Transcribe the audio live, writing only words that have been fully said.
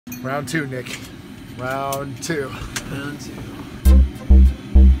Round two, Nick. Round two. Round two.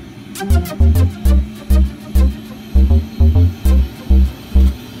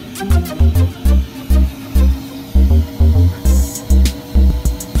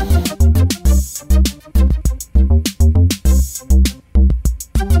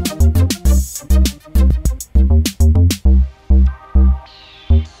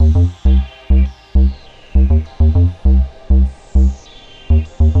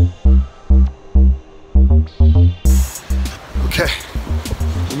 Okay,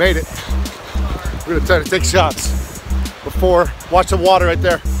 we made it. We're gonna try to take shots before. Watch the water right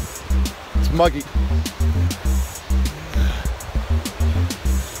there. It's muggy.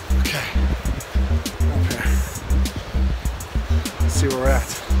 Okay, up here. Let's see where we're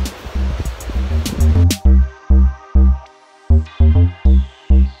at.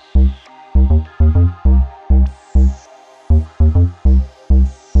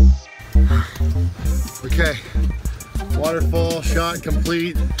 Okay. Waterfall shot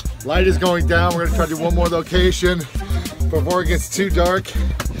complete. Light is going down. We're gonna try to do one more location before it gets too dark.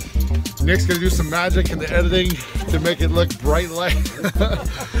 Nick's gonna do some magic in the editing to make it look bright light.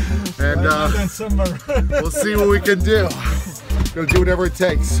 And we'll see what we can do. Gonna do whatever it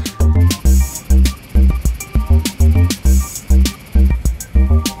takes.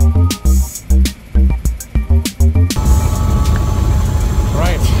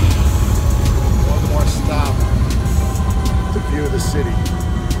 View of the city.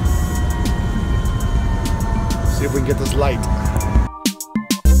 See if we can get this light.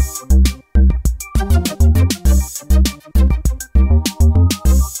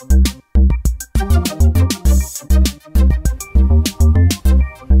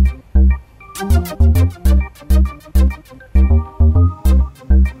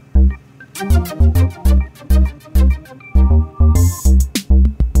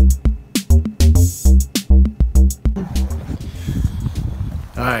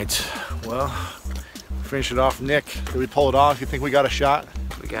 All right, well, finish it off. Nick, did we pull it off? You think we got a shot?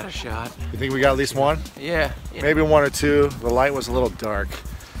 We got a shot. You think we got at least one? Yeah. Maybe one or two. The light was a little dark.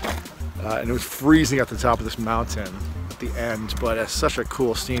 And it was freezing at the top of this mountain at the end, but it's such a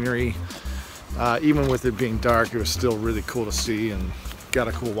cool scenery. Even with it being dark, it was still really cool to see, and got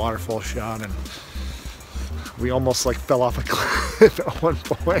a cool waterfall shot. And we almost like fell off a cliff at one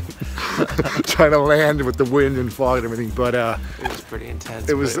point trying to land with the wind and fog and everything, but it was pretty intense.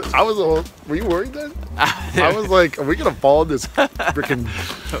 It was. I was a little. Were you worried then? I was like, are we gonna fall this freaking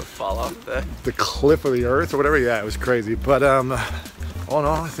fall off the cliff of the earth or whatever? Yeah, it was crazy. But all in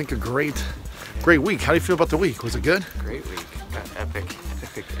all, I think a great week. How do you feel about the week? Was it good? Great week. Got epic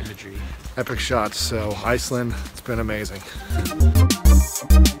imagery. Epic shots. So Iceland, it's been amazing.